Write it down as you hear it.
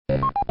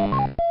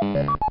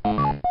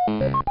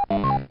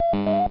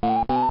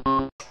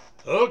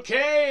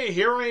Okay,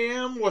 here I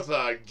am with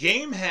a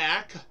game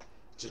hack.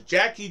 It's a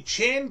Jackie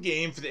Chan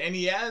game for the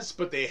NES,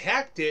 but they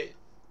hacked it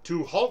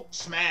to Hulk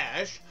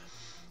Smash.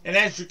 And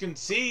as you can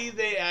see,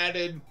 they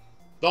added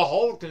the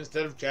Hulk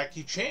instead of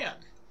Jackie Chan.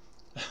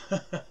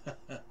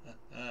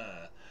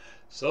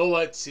 So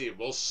let's see.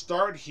 We'll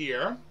start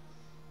here.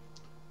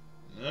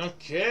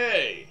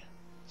 Okay.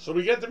 So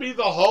we get to be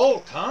the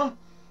Hulk, huh?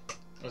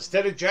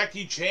 Instead of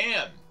Jackie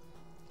Chan.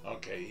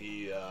 Okay,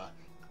 he got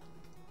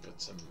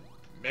some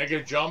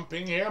mega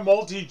jumping here.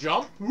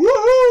 Multi-jump.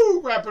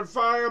 Woohoo! Rapid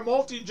fire,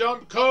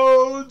 multi-jump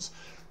codes.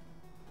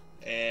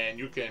 And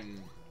you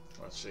can,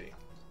 let's see.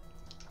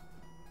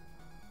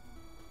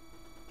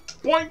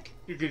 Boink!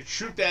 You can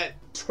shoot that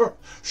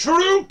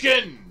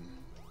shuriken!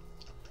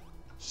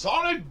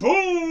 Sonic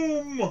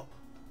boom!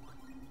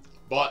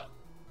 But,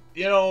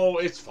 you know,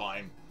 it's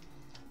fine.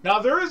 Now,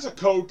 there is a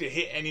code to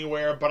hit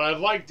anywhere, but I'd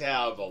like to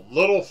have a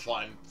little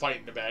fun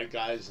fighting the bad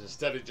guys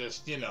instead of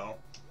just, you know,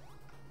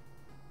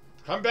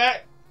 come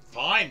back.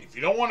 Fine. If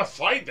you don't want to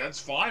fight, that's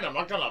fine. I'm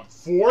not going to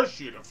force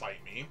you to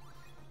fight me.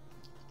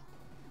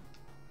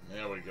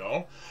 There we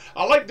go.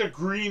 I like the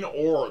green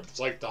orbs,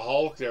 like the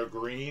Hulk, they're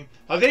green.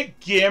 Are they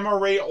gamma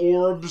ray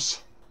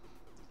orbs?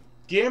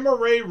 Gamma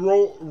ray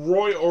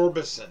Roy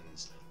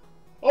Orbisons.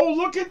 Oh,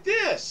 look at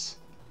this.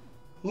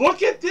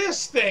 Look at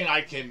this thing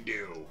I can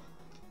do.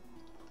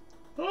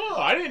 Oh,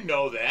 I didn't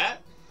know that.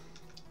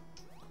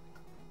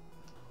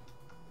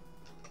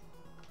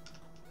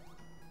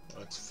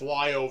 Let's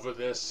fly over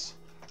this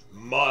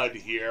mud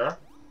here.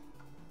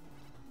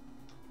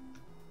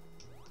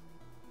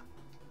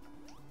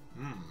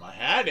 I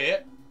had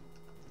it.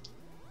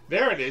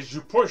 There it is.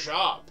 You push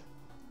up.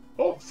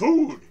 Oh,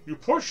 food. You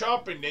push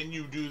up and then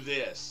you do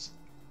this.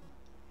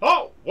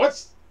 Oh,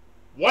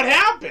 what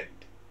happened?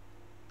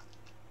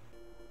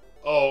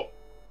 Oh,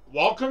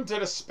 welcome to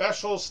the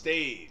special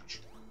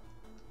stage.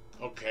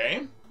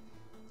 Okay.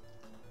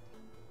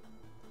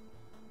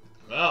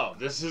 Well,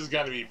 this is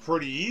going to be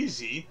pretty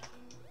easy.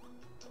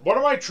 What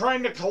am I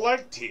trying to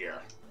collect here?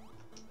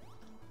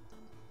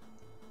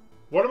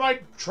 What am I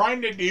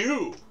trying to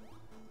do?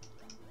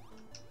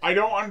 I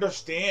don't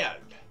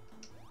understand.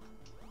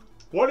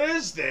 What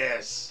is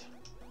this?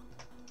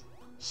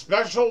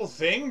 Special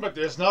thing, but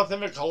there's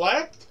nothing to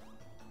collect?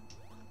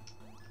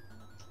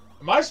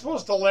 Am I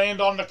supposed to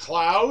land on the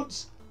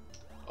clouds?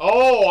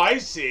 Oh, I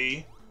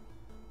see.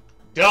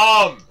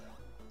 Dumb.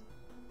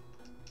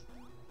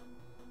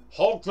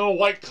 Hulk don't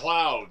like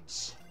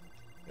clouds.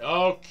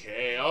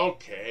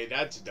 Okay,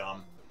 that's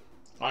dumb.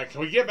 Alright,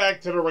 can we get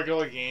back to the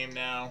regular game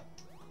now?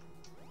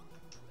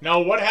 Now,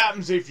 what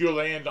happens if you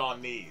land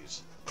on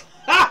these?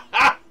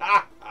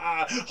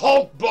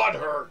 Hulk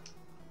butthurt.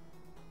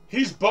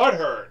 He's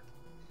butthurt.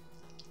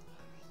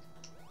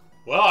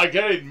 Well, I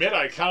gotta admit,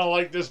 I kind of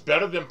like this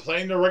better than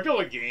playing the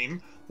regular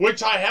game,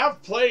 which I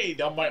have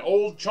played on my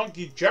old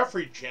Chunky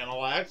Jeffrey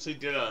channel. I actually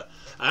did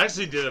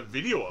a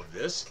video of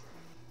this.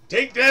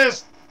 Take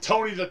this,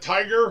 Tony the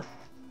Tiger.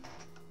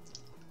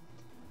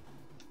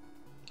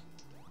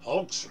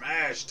 Hulk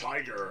Smash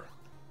Tiger.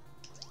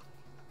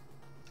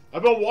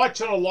 I've been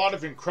watching a lot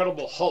of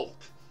Incredible Hulk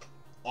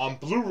on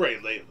Blu-ray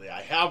lately.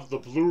 I have the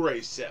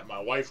Blu-ray set my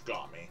wife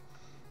got me.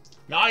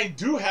 Now, I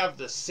do have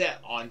the set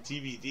on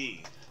DVD,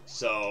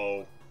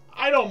 so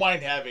I don't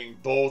mind having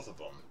both of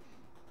them.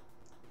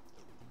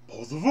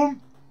 Both of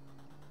them?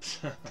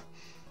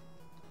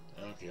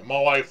 Okay,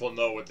 my wife will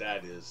know what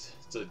that is.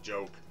 It's a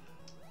joke.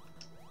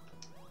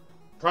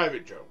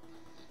 Private joke.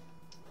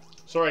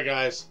 Sorry,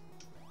 guys.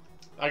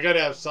 I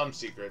gotta have some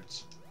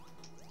secrets.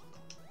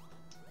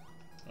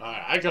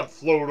 Alright, I can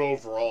float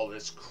over all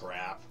this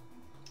crap.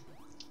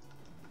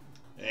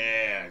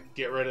 And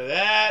get rid of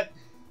that.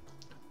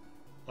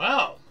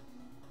 Wow.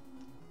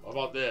 What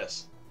about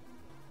this?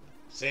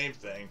 Same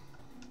thing.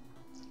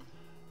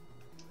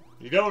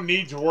 You don't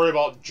need to worry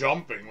about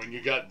jumping when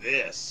you got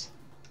this.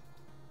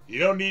 You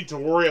don't need to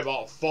worry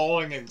about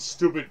falling in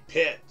stupid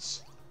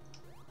pits.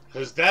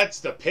 Because that's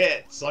the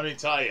pits, let me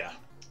tell you.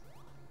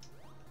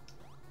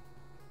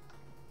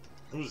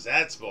 Who's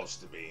that supposed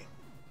to be?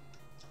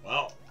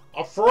 Well,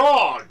 a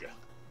frog!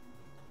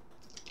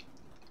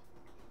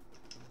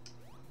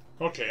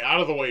 Okay,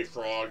 out of the way,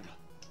 frog.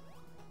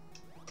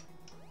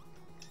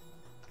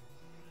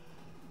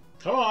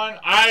 Come on.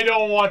 I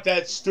don't want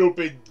that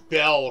stupid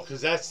bell,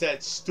 because that's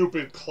that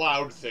stupid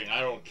cloud thing.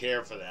 I don't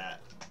care for that.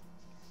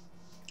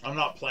 I'm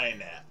not playing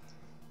that.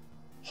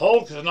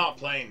 Hulk is not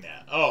playing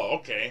that. Oh,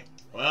 okay.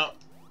 Well,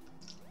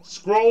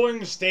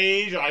 scrolling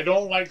stage. I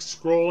don't like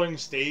scrolling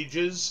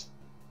stages.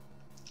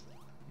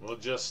 We'll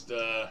just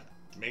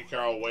make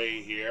our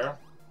way here.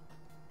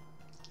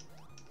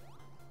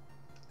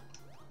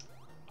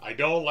 I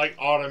don't like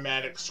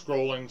automatic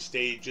scrolling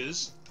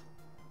stages.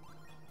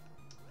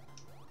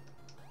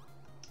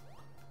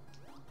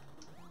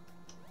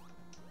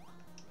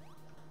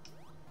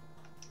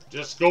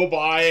 Just go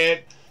by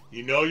it.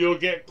 You know you'll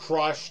get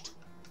crushed.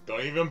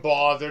 Don't even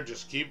bother.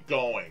 Just keep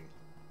going.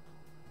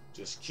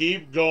 Just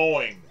keep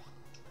going.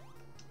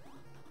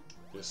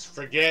 Just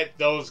forget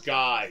those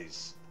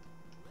guys.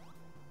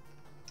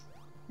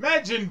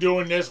 Imagine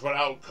doing this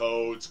without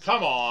codes.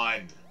 Come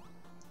on.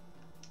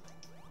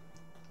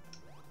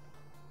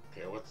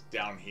 Okay, what's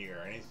down here?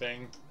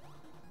 Anything?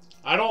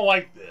 I don't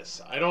like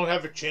this. I don't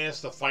have a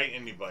chance to fight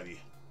anybody.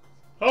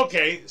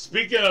 Okay,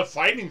 speaking of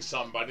fighting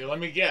somebody, let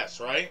me guess,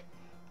 right?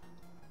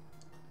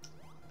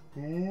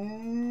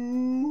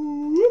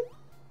 Ooh,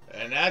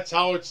 and that's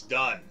how it's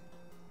done.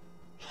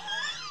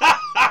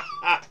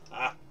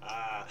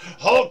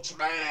 Hulk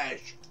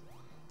smash!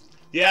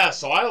 Yeah,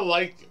 so I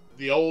like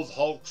the old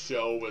Hulk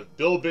show with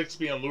Bill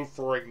Bixby and Lou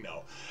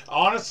Ferrigno.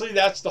 Honestly,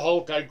 that's the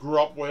Hulk I grew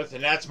up with,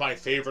 and that's my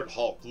favorite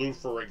Hulk, Lou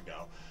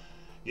Ferrigno.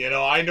 You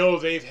know, I know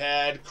they've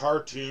had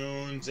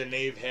cartoons and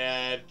they've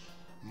had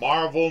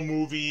Marvel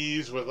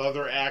movies with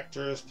other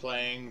actors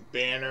playing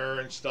Banner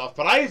and stuff,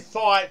 but I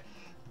thought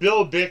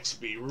Bill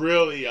Bixby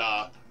really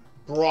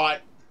brought...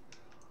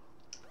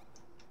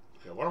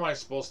 Okay, what am I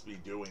supposed to be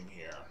doing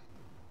here?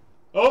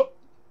 Oh,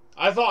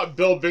 I thought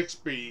Bill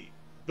Bixby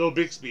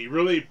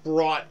really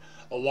brought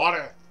a lot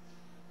of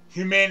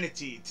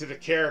humanity to the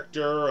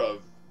character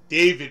of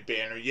David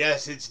Banner.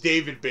 Yes, it's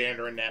David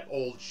Banner in that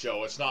old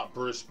show. It's not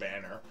Bruce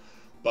Banner.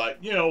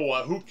 But, you know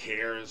what, who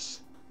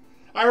cares?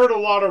 I heard a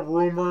lot of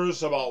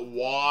rumors about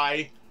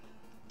why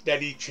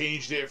that he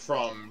changed it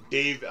from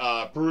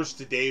Bruce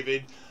to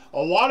David.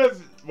 A lot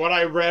of what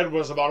I read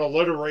was about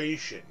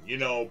alliteration. You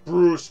know,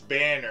 Bruce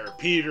Banner,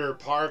 Peter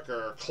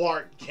Parker,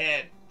 Clark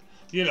Kent.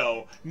 You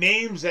know,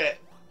 names that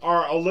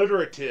are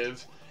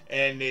alliterative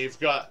and they've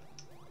got,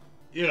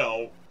 you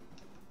know,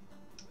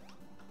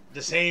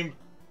 the same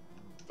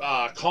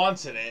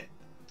consonant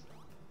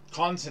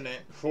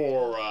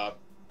for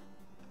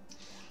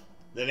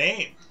the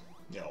name.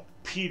 You know,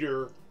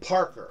 Peter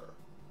Parker,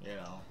 you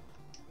know,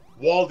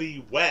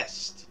 Wally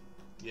West,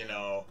 you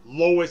know,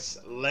 Lois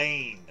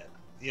Lane,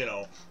 you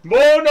know.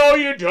 Oh, no,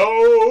 you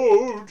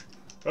don't.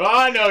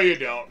 I know you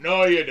don't.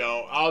 No, you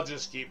don't. I'll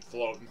just keep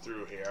floating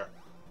through here.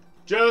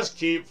 Just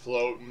keep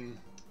floating.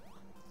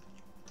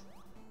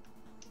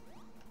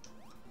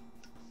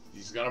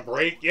 He's gonna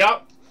break.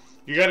 Yep.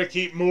 You gotta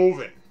keep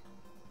moving.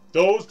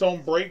 Those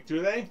don't break,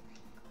 do they?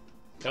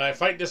 Can I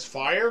fight this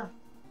fire?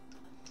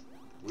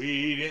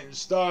 We didn't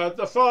start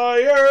the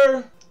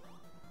fire.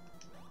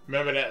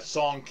 Remember that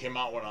song came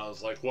out when I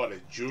was like, what, a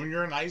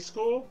junior in high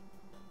school?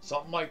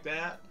 Something like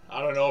that.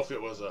 I don't know if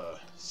it was a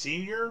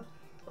senior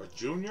or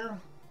junior.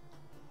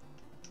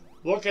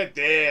 Look at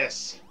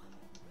this.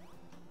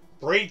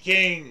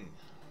 Breaking.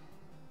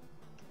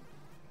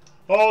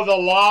 Oh, the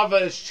lava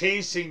is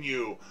chasing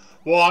you.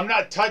 Well, I'm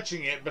not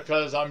touching it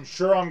because I'm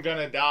sure I'm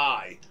gonna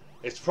die.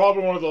 It's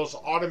probably one of those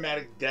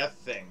automatic death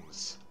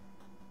things.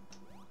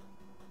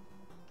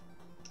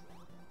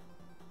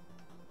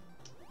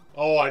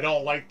 Oh, I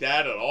don't like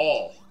that at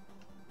all.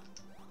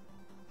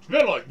 It's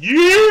been like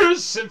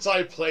years since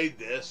I played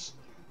this.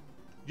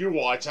 You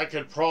watch, I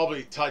could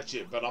probably touch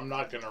it, but I'm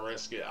not going to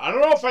risk it. I don't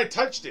know if I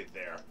touched it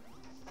there.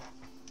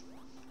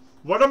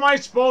 What am I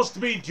supposed to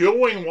be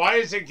doing? Why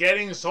is it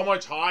getting so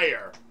much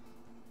higher?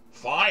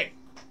 Fine.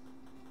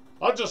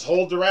 I'll just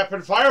hold the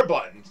rapid fire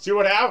button. See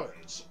what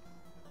happens.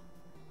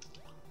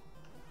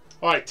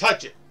 Alright,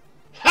 touch it.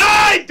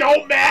 Ha! It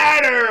don't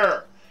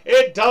matter!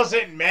 It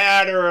doesn't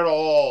matter at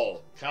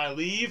all. Can I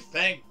leave?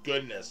 Thank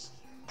goodness.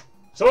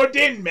 So it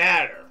didn't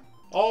matter.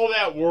 All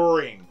that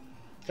worrying.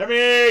 Come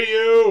here,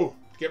 you.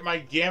 Get my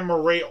gamma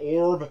ray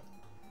orb.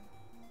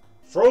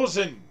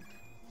 Frozen.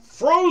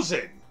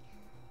 Frozen.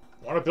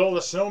 Want to build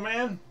a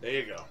snowman? There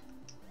you go.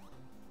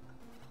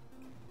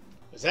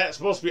 Is that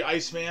supposed to be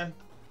Iceman?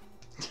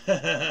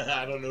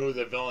 I don't know who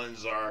the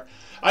villains are.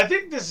 I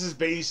think this is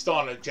based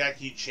on a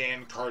Jackie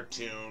Chan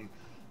cartoon.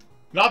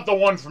 Not the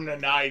one from the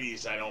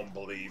 90s, I don't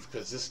believe,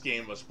 because this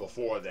game was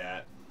before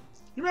that.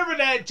 You remember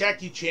that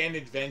Jackie Chan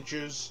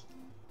Adventures?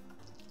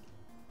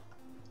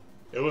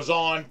 It was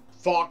on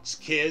Fox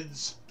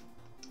Kids.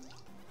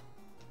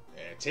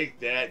 Yeah, take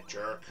that,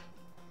 jerk.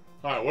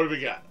 Alright, what do we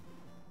got?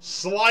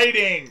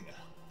 Sliding!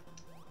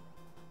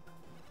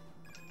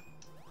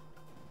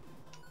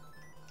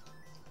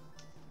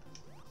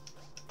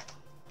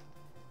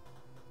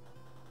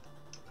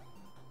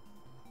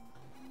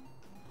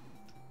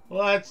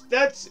 Well,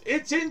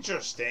 it's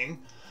interesting.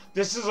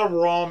 This is a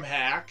ROM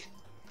hack.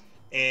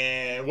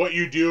 And what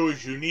you do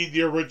is you need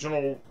the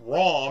original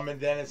ROM, and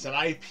then it's an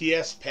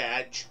IPS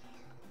patch.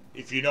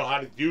 If you know how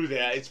to do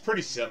that, it's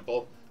pretty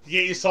simple. You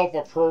get yourself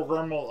a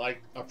program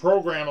like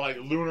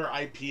Lunar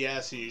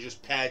IPS, and you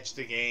just patch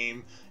the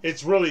game.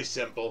 It's really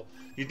simple.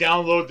 You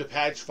download the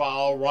patch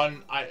file,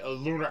 run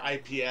Lunar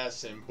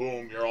IPS, and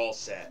boom, you're all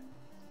set.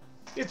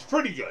 It's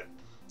pretty good.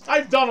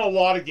 I've done a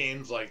lot of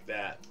games like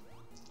that.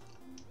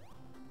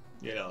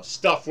 You know,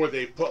 stuff where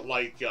they put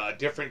like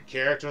different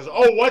characters.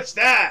 Oh, what's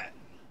that?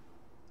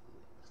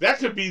 That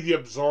could be the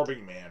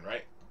Absorbing Man,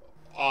 right?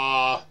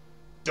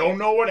 Don't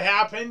know what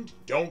happened.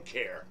 Don't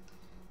care.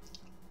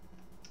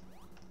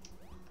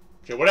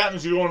 Okay, what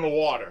happens if you go in the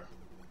water?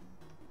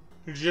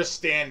 You just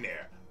stand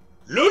there.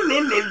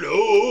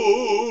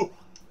 Lo.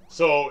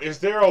 So, is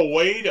there a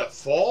way to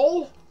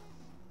fall?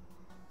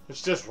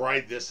 Let's just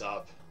ride this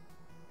up.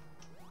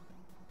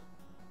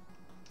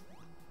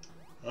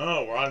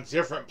 Oh, we're on a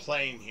different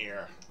plane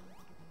here.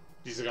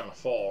 These are gonna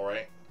fall,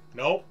 right?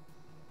 Nope.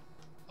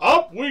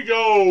 Up we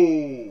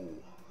go!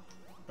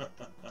 A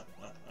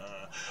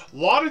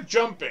lot of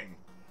jumping.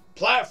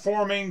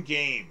 Platforming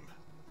game.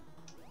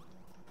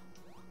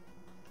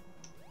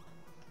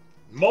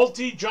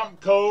 Multi-jump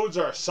codes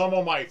are some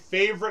of my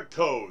favorite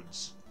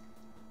codes.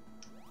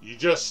 You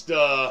just get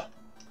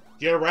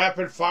a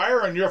rapid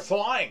fire and you're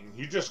flying.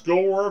 You just go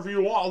wherever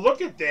you want.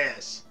 Look at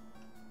this.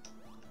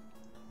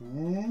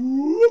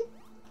 Whoop.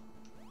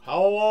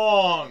 How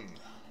long?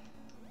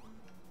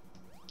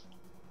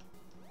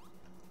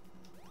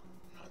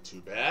 Not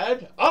too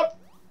bad. Up.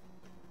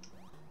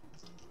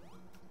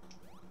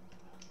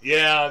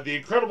 Yeah, The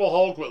Incredible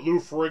Hulk with Lou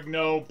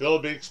Ferrigno, Bill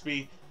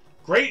Bixby.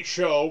 Great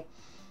show.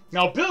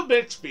 Now, Bill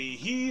Bixby,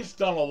 he's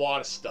done a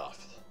lot of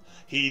stuff.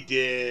 He's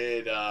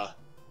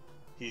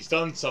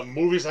done some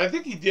movies. I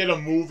think he did a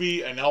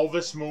movie, an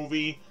Elvis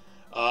movie.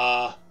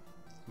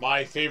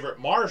 My Favorite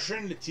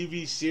Martian, the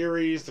TV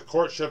series. The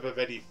Courtship of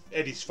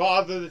Eddie's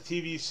Father, the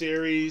TV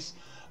series.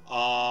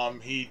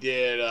 He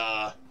did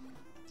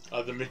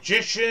The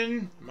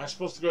Magician. Am I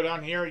supposed to go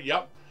down here?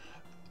 Yep.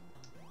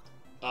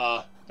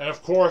 And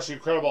of course, The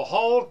Incredible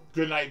Hulk,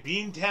 Goodnight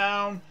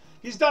Beantown.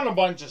 He's done a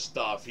bunch of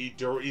stuff. He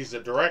was a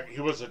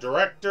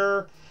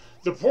director.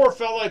 The poor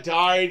fella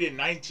died in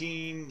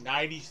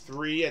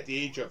 1993 at the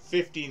age of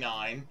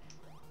 59.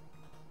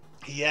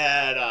 He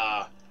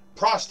had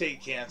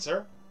prostate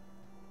cancer,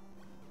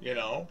 you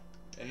know,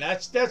 and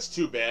that's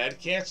too bad.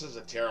 Cancer's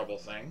a terrible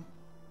thing.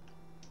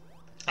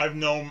 I've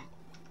known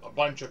a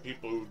bunch of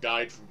people who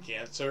died from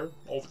cancer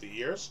over the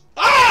years.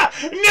 Ah!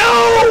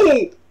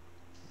 No!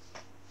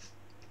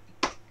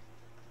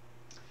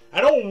 I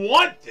don't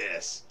want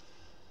this.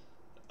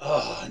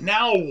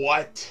 Now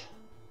what?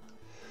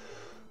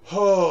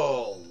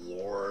 Oh,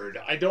 Lord.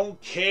 I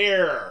don't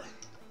care.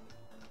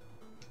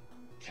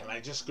 Can I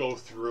just go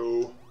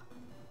through?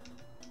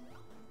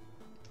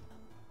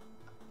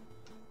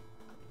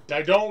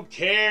 I don't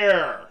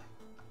care.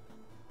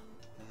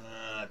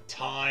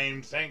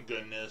 Time, thank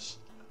goodness.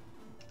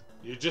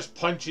 You're just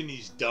punching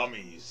these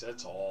dummies,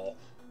 that's all.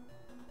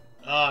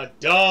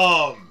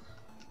 Dumb.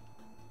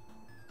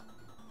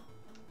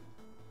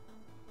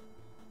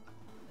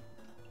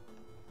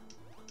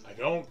 I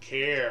don't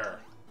care.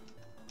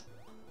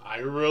 I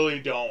really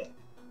don't.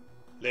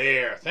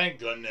 There, thank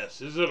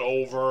goodness. Is it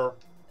over?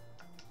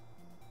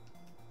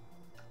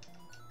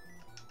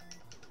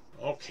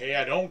 Okay,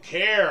 I don't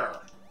care.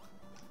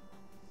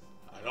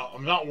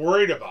 I'm not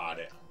worried about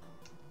it.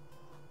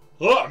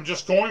 Look, I'm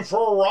just going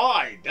for a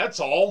ride. That's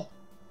all.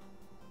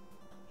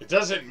 It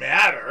doesn't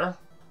matter.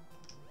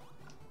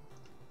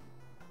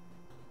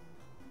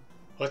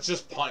 Let's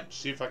just punch.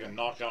 See if I can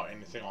knock out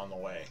anything on the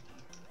way.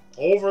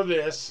 Over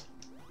this.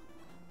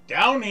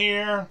 Down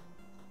here.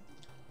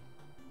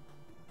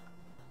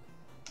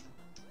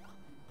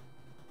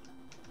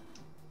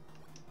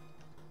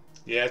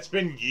 Yeah, it's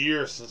been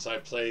years since I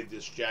played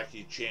this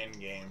Jackie Chan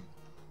game.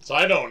 So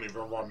I don't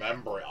even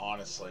remember it,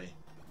 honestly.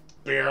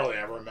 Barely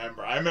I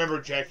remember. I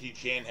remember Jackie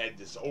Chan had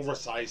this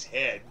oversized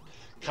head,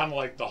 kind of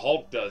like the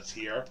Hulk does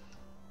here.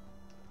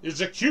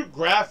 It's a cute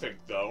graphic,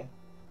 though,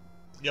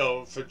 you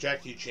know, for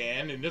Jackie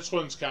Chan. And this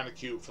one's kind of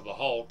cute for the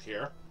Hulk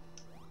here.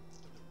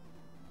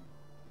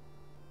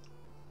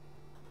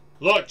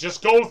 Look,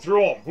 just go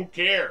through them. Who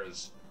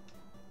cares?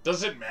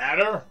 Doesn't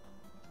matter.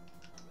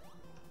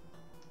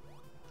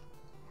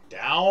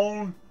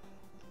 Down.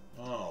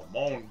 Oh,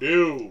 mon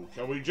Dieu.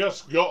 Can we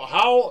just go?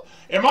 How?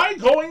 Am I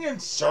going in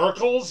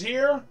circles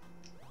here?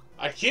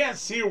 I can't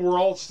see where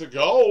else to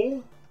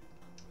go.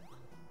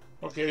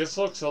 Okay, this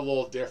looks a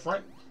little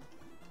different.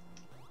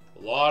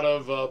 A lot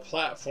of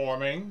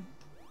platforming.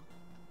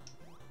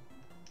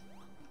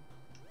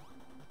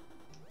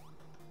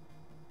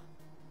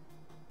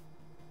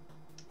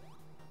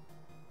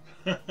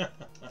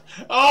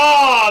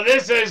 Oh,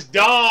 this is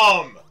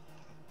dumb.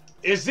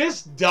 Is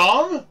this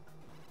dumb?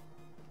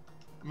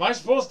 Am I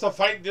supposed to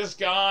fight this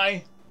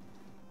guy?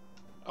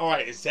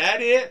 Alright, is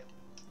that it?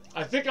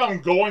 I think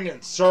I'm going in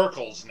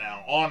circles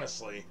now,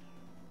 honestly.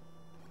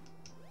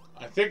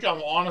 I think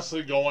I'm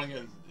honestly going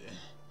in...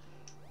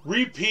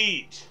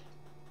 Repeat.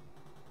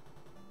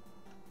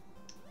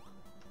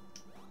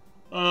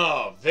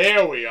 Oh,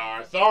 there we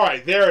are.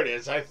 Alright, there it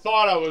is. I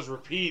thought I was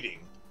repeating.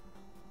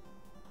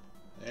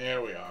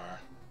 There we are.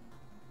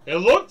 It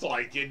looked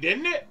like it,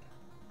 didn't it?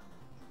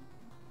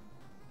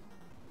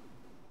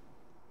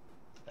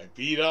 I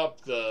beat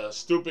up the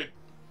stupid...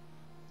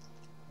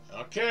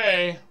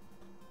 Okay.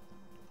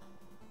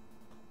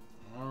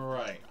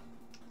 Alright.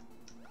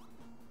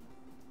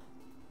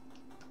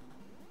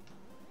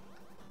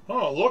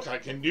 Oh, look, I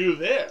can do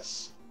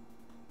this.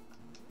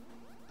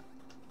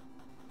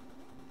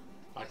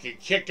 I can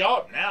kick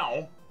up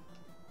now.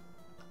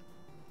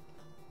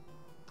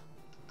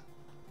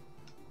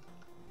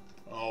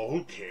 Oh,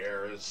 who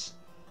cares?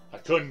 I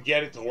couldn't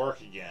get it to work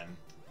again.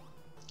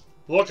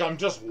 Look, I'm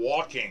just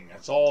walking.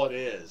 That's all it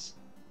is.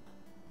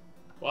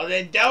 Well,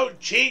 then don't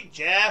cheat,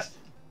 Jeff.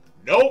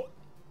 Nope.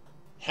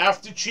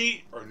 Have to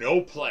cheat or no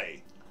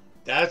play.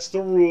 That's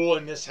the rule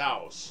in this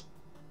house.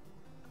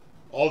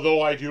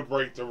 Although I do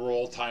break the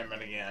rule time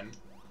and again.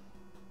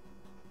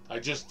 I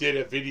just did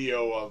a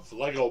video of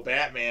Lego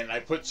Batman. I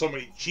put so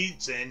many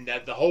cheats in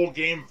that the whole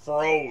game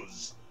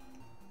froze.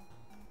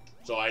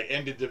 So I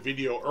ended the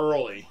video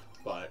early,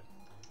 but...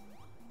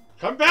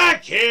 Come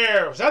back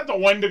here! Was that the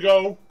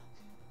Wendigo?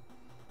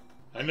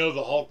 I know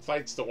the Hulk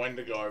fights the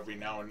Wendigo every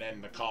now and then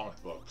in the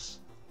comic books.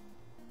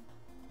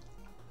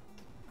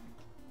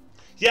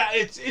 Yeah,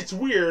 it's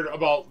weird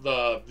about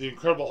the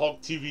Incredible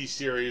Hulk TV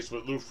series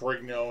with Lou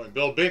Ferrigno and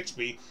Bill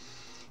Bixby.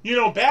 You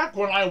know, back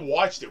when I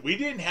watched it, we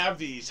didn't have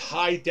these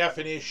high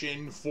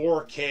definition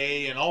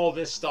 4K and all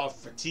this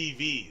stuff for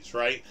TVs,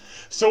 right?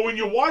 So when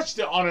you watched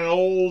it on an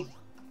old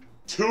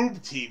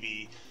tube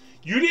TV,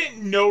 you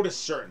didn't notice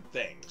certain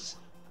things.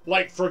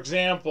 Like, for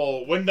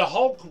example, when the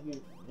Hulk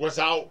was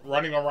out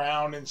running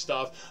around and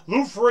stuff,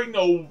 Lou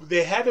Ferrigno,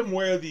 they had him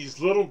wear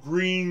these little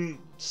green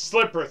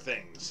slipper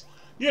things.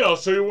 You know,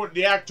 so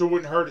the actor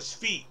wouldn't hurt his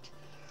feet.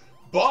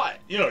 But,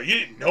 you know, you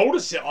didn't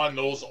notice it on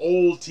those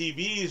old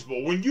TVs,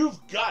 but when you've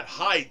got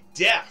high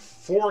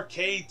def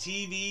 4K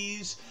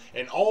TVs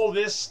and all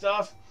this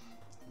stuff,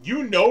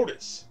 you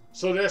notice.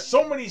 So there's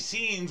so many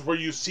scenes where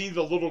you see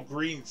the little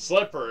green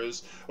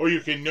slippers, or you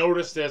can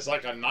notice there's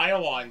like a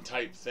nylon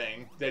type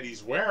thing that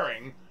he's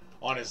wearing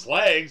on his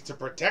legs to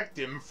protect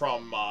him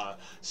from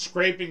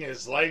scraping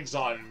his legs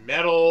on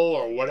metal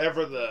or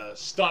whatever the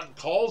stunt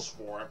calls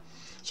for.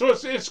 So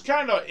it's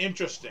kind of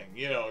interesting,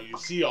 you know, you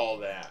see all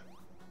that.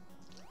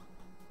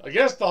 I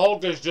guess the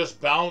Hulk is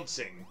just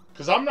bouncing,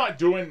 because I'm not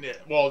doing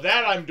it. Well,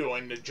 that I'm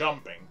doing, the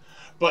jumping.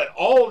 But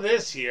all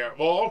this here,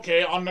 well,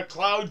 okay, on the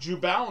clouds you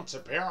bounce,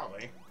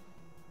 apparently.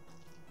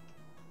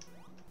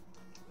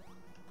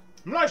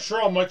 I'm not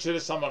sure how much of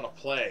this I'm going to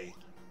play.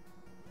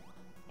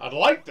 I'd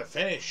like to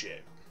finish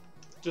it,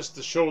 just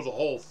to show the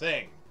whole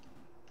thing.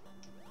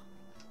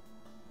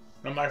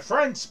 Now, my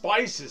friend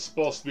Spice is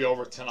supposed to be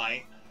over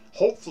tonight,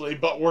 hopefully,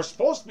 but we're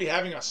supposed to be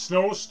having a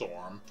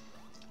snowstorm.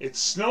 It's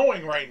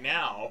snowing right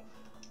now.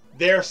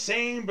 They're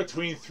saying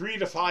between 3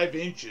 to 5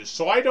 inches,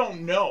 so I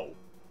don't know.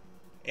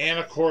 And,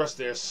 of course,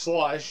 there's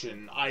slush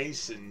and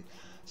ice, and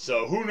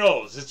so who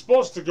knows? It's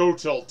supposed to go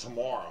till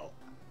tomorrow.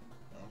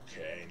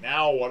 Okay,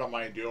 now what am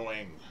I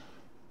doing?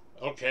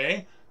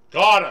 Okay,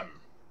 got him.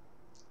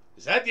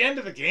 Is that the end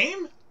of the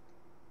game?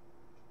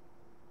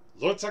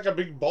 Looks like a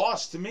big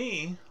boss to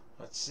me.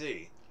 Let's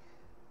see.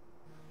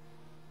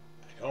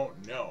 I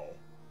don't know.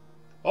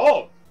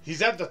 Oh!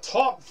 He's at the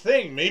top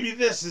thing. Maybe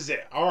this is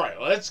it. All right,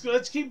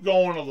 let's keep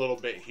going a little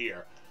bit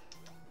here.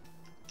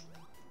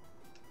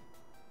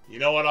 You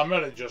know what? I'm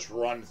going to just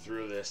run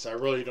through this. I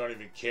really don't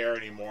even care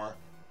anymore.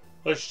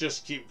 Let's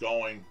just keep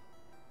going.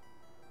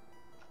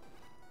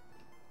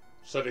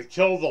 So to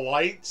kill the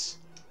lights.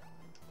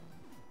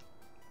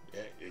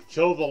 Yeah,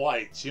 kill the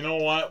lights. You know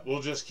what?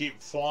 We'll just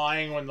keep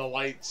flying when the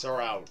lights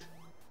are out.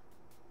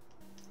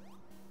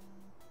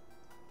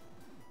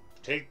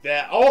 Take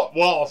that. Oh,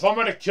 well, if I'm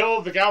going to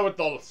kill the guy with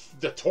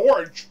the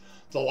torch,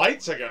 the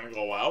lights are going to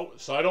go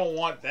out, so I don't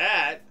want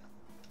that.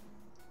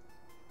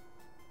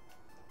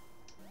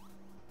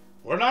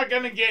 We're not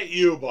going to get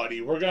you,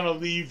 buddy. We're going to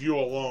leave you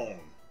alone.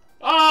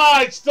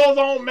 Ah, it still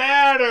don't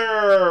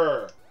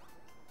matter.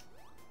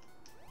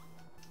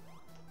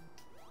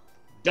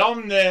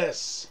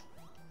 Dumbness.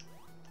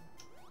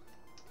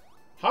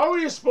 How are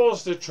you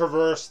supposed to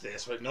traverse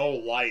this with no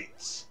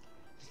lights?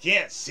 You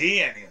can't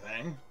see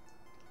anything.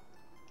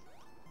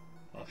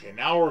 Okay,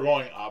 now we're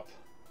going up.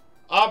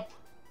 Up!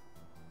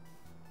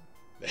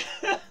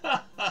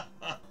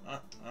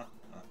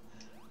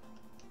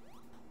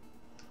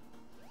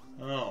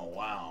 Oh,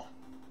 wow.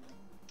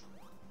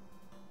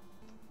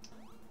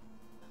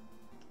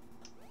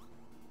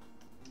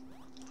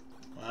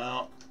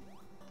 Well,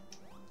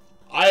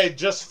 I had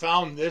just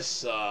found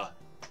this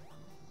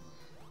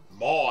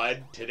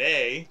mod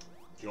today.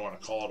 If you want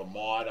to call it a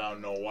mod, I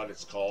don't know what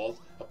it's called.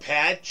 A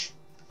patch.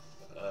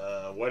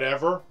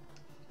 Whatever.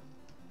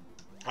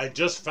 I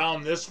just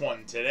found this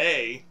one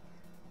today.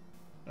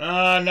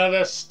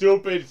 Another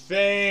stupid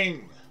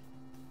thing.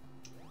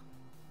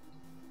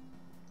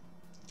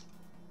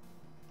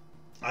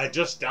 I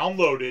just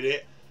downloaded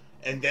it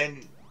and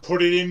then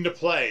put it into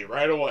play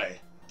right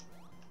away.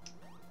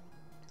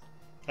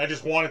 I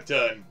just wanted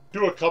to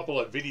do a couple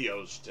of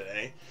videos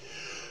today.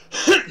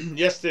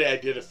 Yesterday I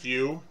did a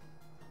few.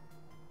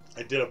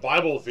 I did a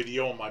Bible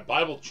video on my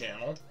Bible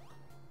channel.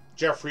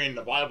 Jeffrey in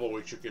the Bible,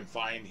 which you can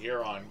find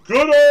here on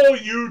good old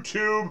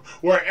YouTube,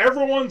 where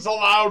everyone's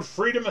allowed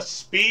freedom of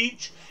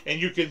speech and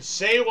you can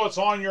say what's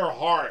on your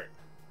heart.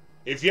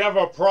 If you have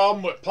a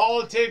problem with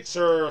politics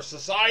or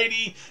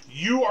society,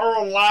 you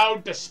are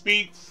allowed to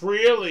speak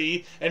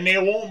freely and they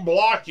won't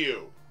block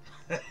you.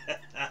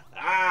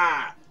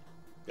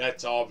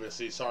 That's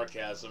obviously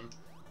sarcasm.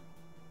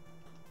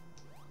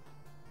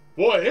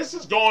 Boy, this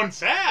is going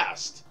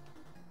fast.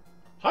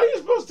 How are you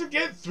supposed to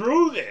get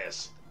through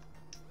this?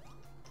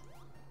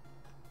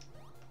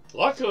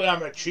 Luckily,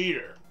 I'm a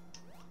cheater.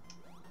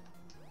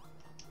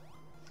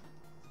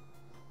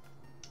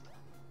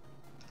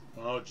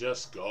 Oh,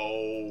 just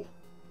go.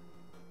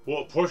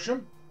 Will it push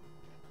him?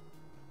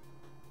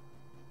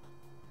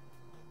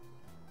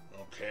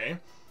 Okay.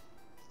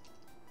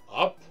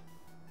 Up.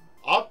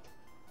 Up.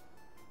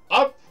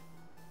 Up.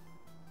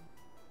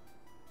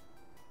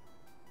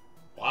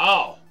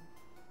 Wow.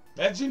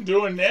 Imagine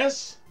doing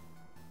this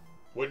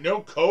with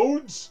no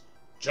codes?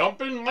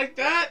 Jumping like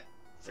that?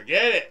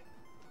 Forget it.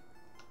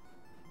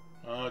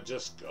 Oh,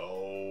 just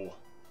go.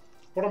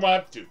 What am I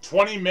up to?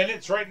 20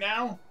 minutes right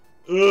now?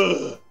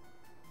 Ugh.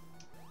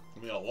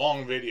 It'll be a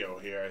long video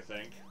here, I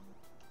think.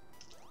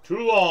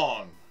 Too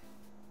long.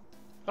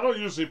 I don't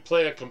usually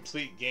play a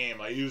complete game.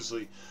 I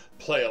usually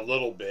play a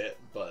little bit,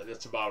 but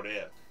that's about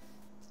it.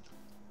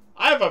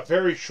 I have a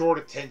very short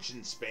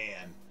attention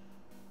span.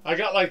 I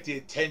got like the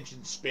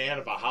attention span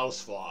of a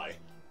housefly.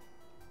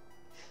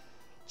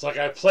 It's like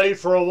I play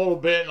for a little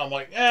bit and I'm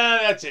like,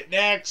 that's it,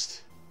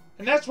 next.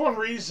 And that's one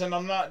reason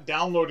I'm not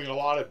downloading a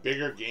lot of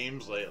bigger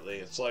games lately.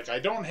 It's like I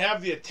don't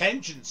have the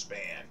attention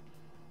span.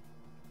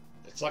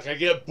 It's like I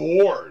get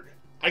bored.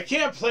 I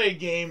can't play a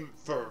game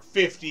for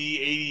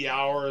 50, 80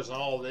 hours and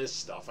all this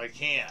stuff. I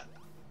can't.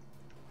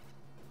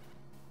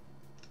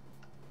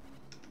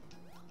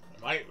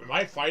 Am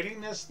I fighting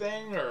this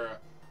thing or...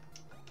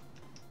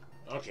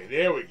 Okay,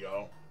 there we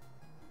go.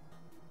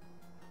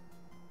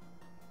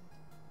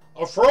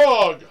 A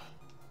frog!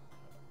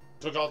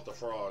 Took out the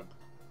frog.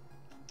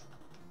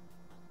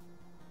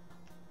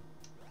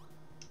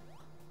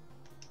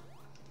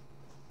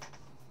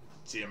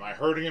 See, am I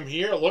hurting him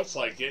here? Looks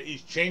like it.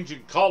 He's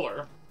changing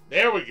color.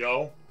 There we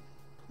go.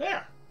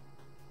 There.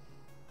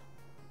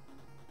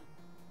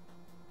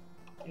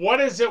 What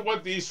is it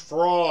with these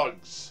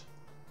frogs?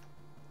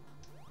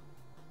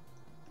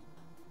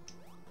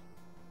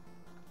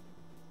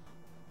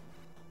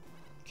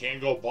 Can't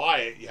go by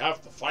it. You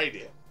have to fight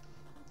it.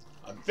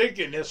 I'm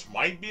thinking this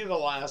might be the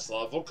last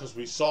level because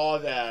we saw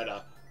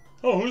that...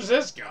 oh, who's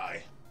this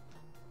guy?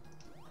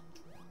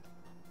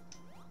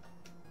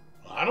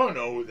 I don't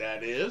know who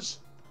that is.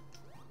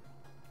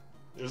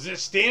 Is it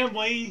Stan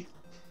Lee?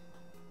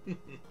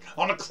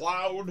 On a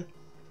cloud?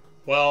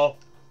 Well,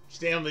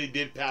 Stan Lee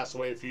did pass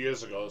away a few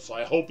years ago, so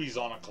I hope he's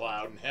on a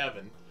cloud in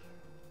heaven.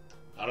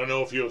 I don't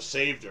know if he was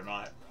saved or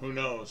not. Who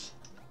knows?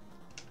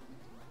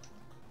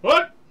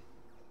 What?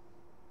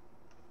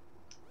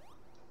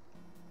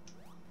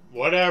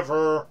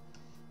 Whatever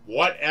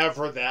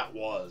that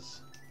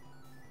was.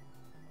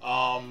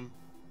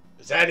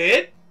 Is that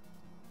it?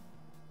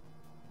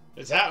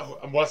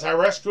 Was I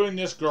rescuing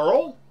this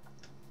girl?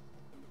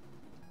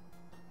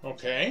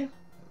 Okay.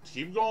 Let's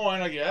keep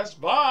going, I guess.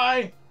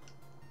 Bye!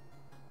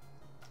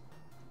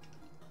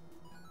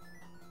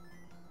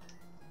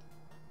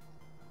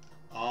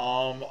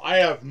 I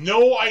have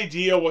no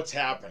idea what's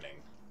happening.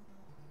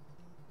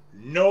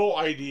 No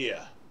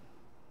idea.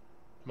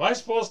 Am I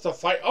supposed to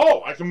fight?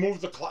 Oh, I can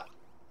move the cloud.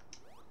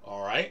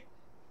 Alright.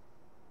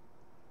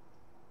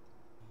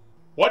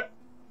 What?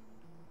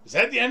 Is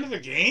that the end of the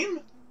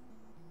game?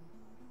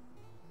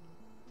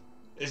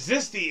 Is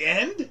this the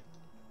end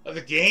of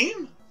the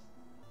game?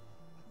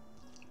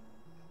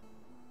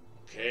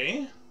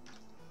 Okay.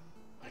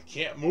 I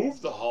can't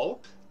move the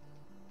Hulk.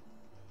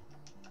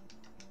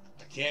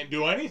 I can't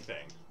do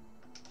anything.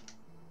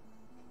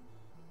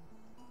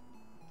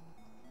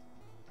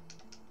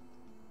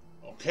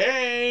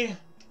 Okay.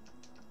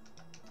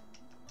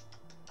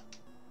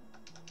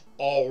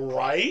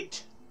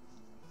 Alright.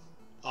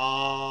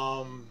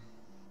 I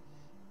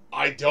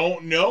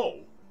don't know.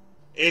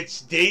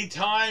 It's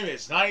daytime,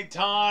 it's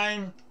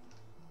nighttime.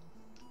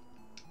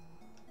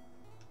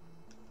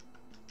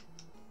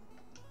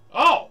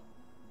 Oh.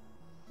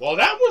 Well,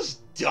 that was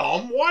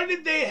dumb. Why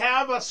did they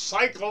have a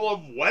cycle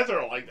of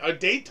weather, like a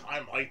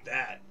daytime like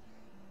that?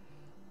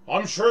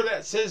 I'm sure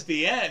that says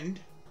the end,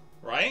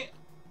 right?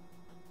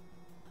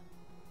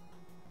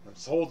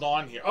 Let's hold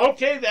on here.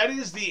 Okay, that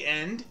is the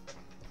end,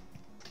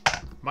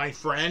 my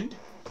friend.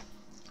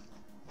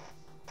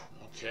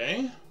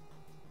 Okay.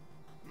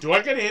 Do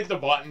I gotta hit the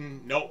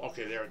button? Nope.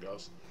 Okay, there it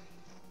goes.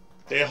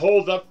 They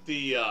hold up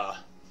the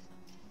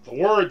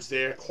words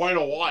there quite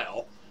a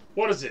while.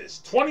 What is this?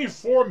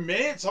 24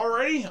 minutes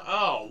already?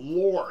 Oh,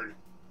 Lord.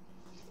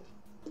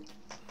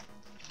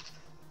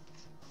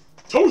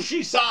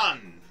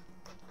 Toshi-san!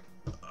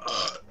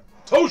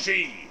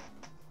 Toshi!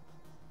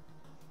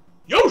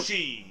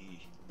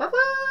 Yoshi!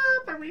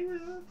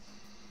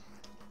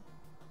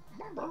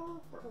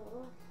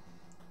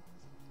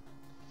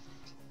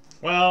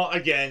 Well,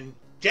 again,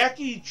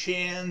 Jackie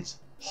Chan's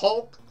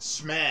Hulk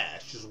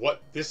Smash is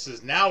what this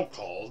is now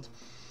called.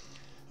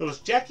 It was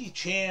Jackie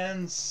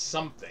Chan's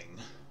something.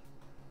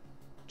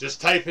 Just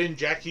type in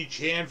Jackie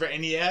Chan for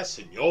NES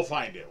and you'll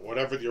find it.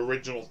 Whatever the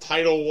original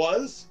title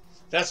was,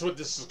 that's what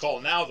this is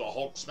called now, the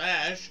Hulk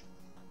Smash.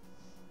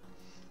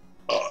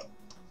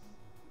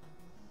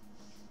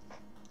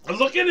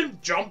 Look at him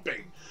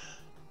jumping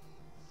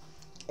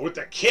with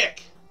the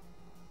kick.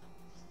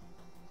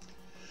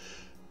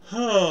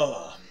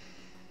 Look,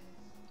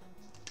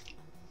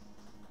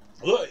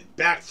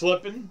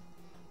 backflipping.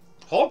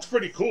 Hulk's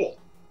pretty cool.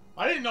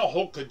 I didn't know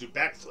Hulk could do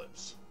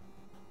backflips.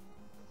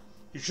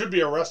 He should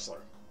be a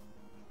wrestler.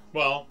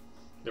 Well,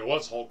 there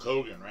was Hulk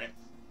Hogan, right?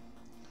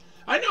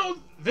 I know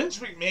Vince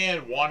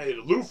McMahon wanted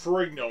Lou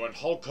Ferrigno and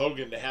Hulk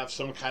Hogan to have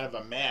some kind of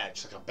a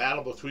match, like a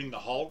battle between the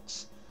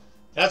Hulks.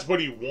 That's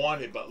what he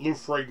wanted, but Lou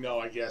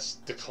Ferrigno, I guess,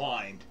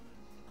 declined.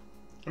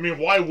 I mean,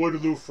 why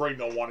would Lou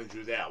Ferrigno want to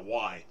do that?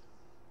 Why?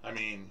 I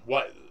mean,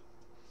 what?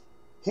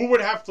 Who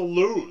would have to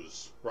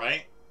lose,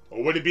 right?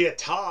 Or would it be a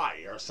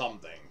tie or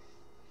something?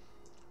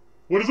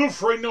 Would Lou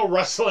Ferrigno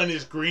wrestle in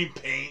his green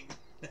paint?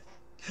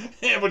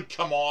 It would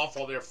come off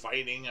while they're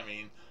fighting. I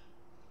mean,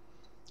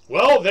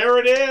 well, there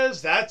it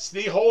is. That's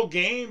the whole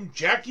game.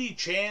 Jackie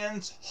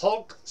Chan's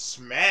Hulk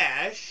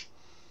Smash.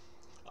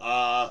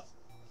 That's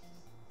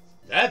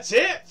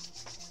it.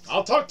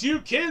 I'll talk to you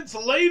kids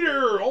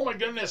later. Oh my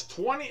goodness,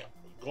 20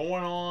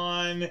 going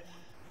on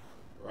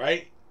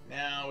right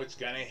now. It's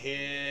gonna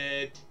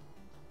hit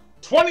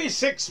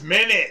 26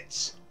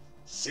 minutes.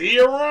 See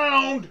you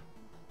around.